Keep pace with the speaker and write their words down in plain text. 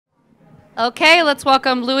Okay, let's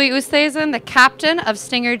welcome Louis Oosthuizen, the captain of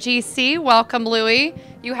Stinger GC. Welcome, Louis.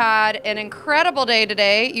 You had an incredible day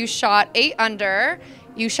today. You shot 8 under.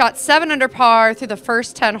 You shot 7 under par through the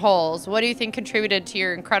first 10 holes. What do you think contributed to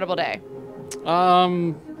your incredible day?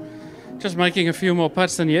 Just making a few more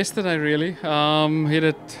putts than yesterday, really. Hit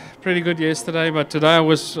it pretty good yesterday, but today I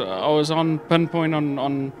was on pinpoint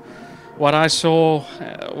on what I saw,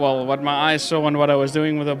 what my eyes saw and what I was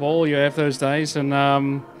doing with the ball. You have those days,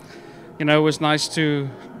 and you know, it was nice to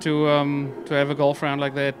have a golf round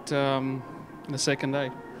like that the second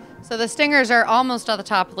day. So the Stingers are almost at the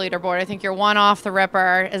top of the leaderboard. I think you're one off the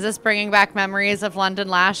ripper. Is this bringing back memories of London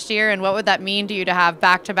last year? And what would that mean to you to have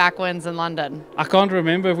back-to-back wins in London? I can't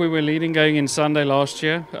remember if we were leading going in Sunday last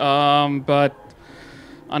year, but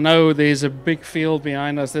I know there's a big field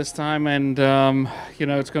behind us this time, and you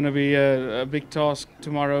know, it's going to be a big task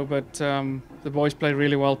tomorrow, but the boys played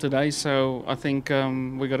really well today, so I think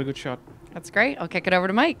we got a good shot. That's great. I'll kick it over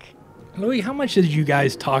to Mike. Louis, how much did you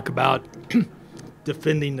guys talk about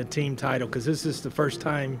defending the team title? Because this is the first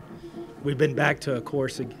time we've been back to a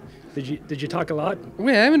course. Did you talk a lot?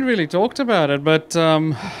 We haven't really talked about it, but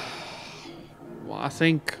well, I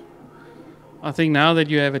think now that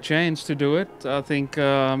you have a chance to do it, I think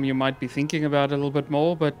you might be thinking about it a little bit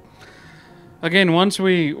more. But again, once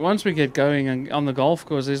we get going on the golf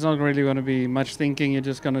course, there's not really going to be much thinking. You're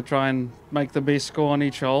just going to try and make the best score on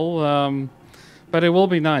each hole. But it will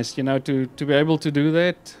be nice, you know, to be able to do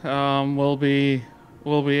that.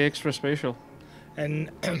 Will be extra special.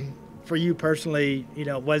 And for you personally, you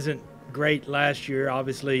know, it wasn't great last year.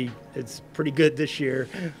 Obviously, it's pretty good this year.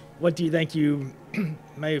 What do you think you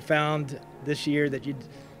may have found this year that you'd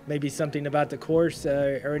maybe something about the course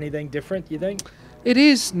or anything different, you think? It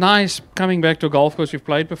is nice coming back to a golf course you've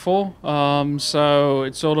played before. So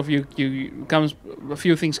it's sort of a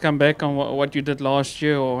few things come back on what you did last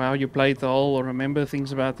year or how you played the hole or remember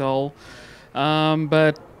things about the hole.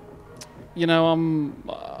 But you know,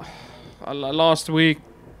 last week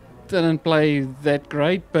didn't play that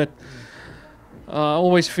great, but I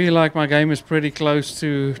always feel like my game is pretty close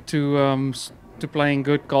to playing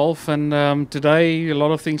good golf. And today a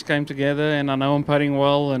lot of things came together, and I know I'm putting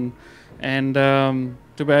well, and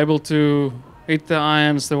to be able to hit the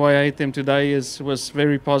irons the way I hit them today was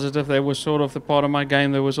very positive. That was sort of the part of my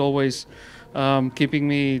game that was always keeping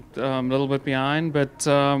me a little bit behind. But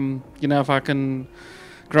you know, if I can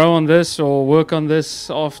grow on this or work on this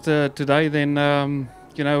after today, then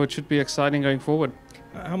you know, it should be exciting going forward.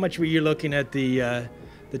 How much were you looking at the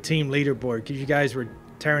team leaderboard? Because you guys were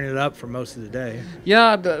tearing it up for most of the day.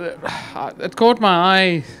 Yeah, it caught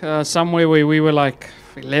my eye somewhere where we were like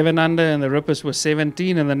 11 under and the Rippers were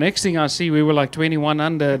 17, and the next thing I see we were like 21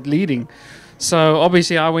 under leading. So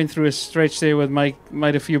obviously I went through a stretch there with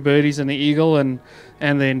made a few birdies and the eagle, and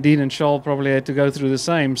then Dean and Scholl probably had to go through the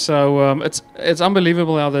same. So it's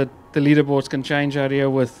unbelievable how the leaderboards can change out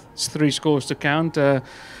here with 3 scores to count.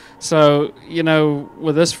 So, you know,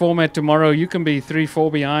 with this format tomorrow, you can be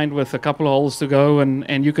 3-4 behind with a couple of holes to go,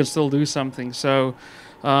 and you can still do something. So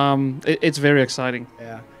it's very exciting.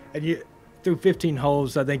 Yeah, and you through 15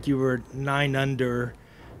 holes, I think you were 9 under.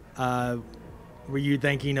 Were you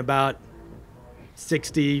thinking about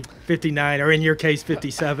 60, 59, or in your case,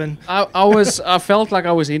 57? I felt like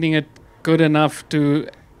I was hitting it good enough to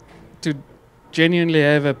genuinely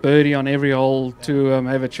have a birdie on every hole to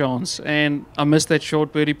have a chance. And I missed that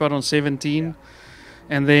short birdie putt on 17,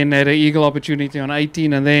 and then had an eagle opportunity on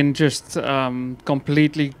 18, and then just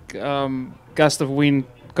completely gust of wind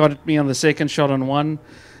got me on the second shot on 1,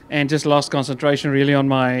 and just lost concentration really on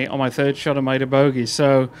my third shot and made a bogey.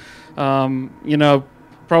 So you know,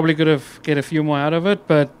 probably could have get a few more out of it,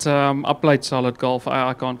 but I played solid golf.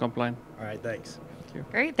 I can't complain. All right, thanks.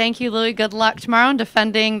 Great. Thank you, Louis. Good luck tomorrow in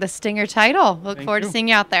defending the Stinger title. Look forward to seeing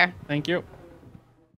you out there. Thank you.